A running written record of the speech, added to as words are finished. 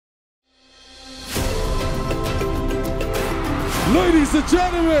Ladies and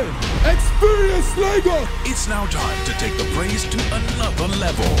gentlemen, experience Lagos! It's now time to take the praise to another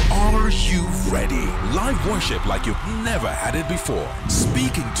level. Are you ready? Live worship like you've never had it before.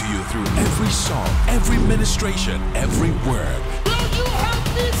 Speaking to you through every song, every ministration, every word. Will you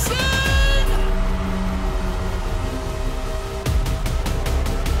help me sing?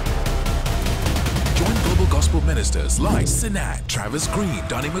 Join global gospel ministers like Sinach, Greene,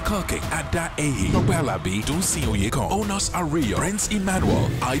 Donnie McClurkin, Adeyinka Alaseyori, Tope Alabi, Dunsin Oyekan, Onos Ariyo, Prinx Emmanuel,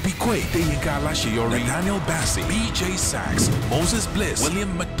 Quake, Adeyinka Alaseyori, Nathaniel Bassey, Beejay Sax, Bliss,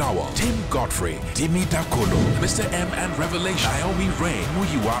 McDowell, Godfrey, Timi Dakolo, Mr. M and Revelation, Naomi Raine,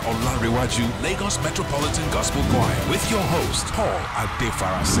 Muyiwa Olarenwaju, Lagos Metropolitan Gospel Choir, with your host, Paul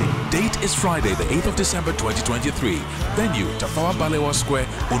Adefarasin. Date is Friday, the 8th of December 2023. Venue, Tafawa Balewa Square,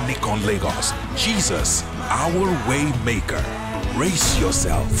 Onikon, Lagos. Jesus, our way maker. Brace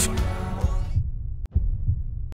yourself.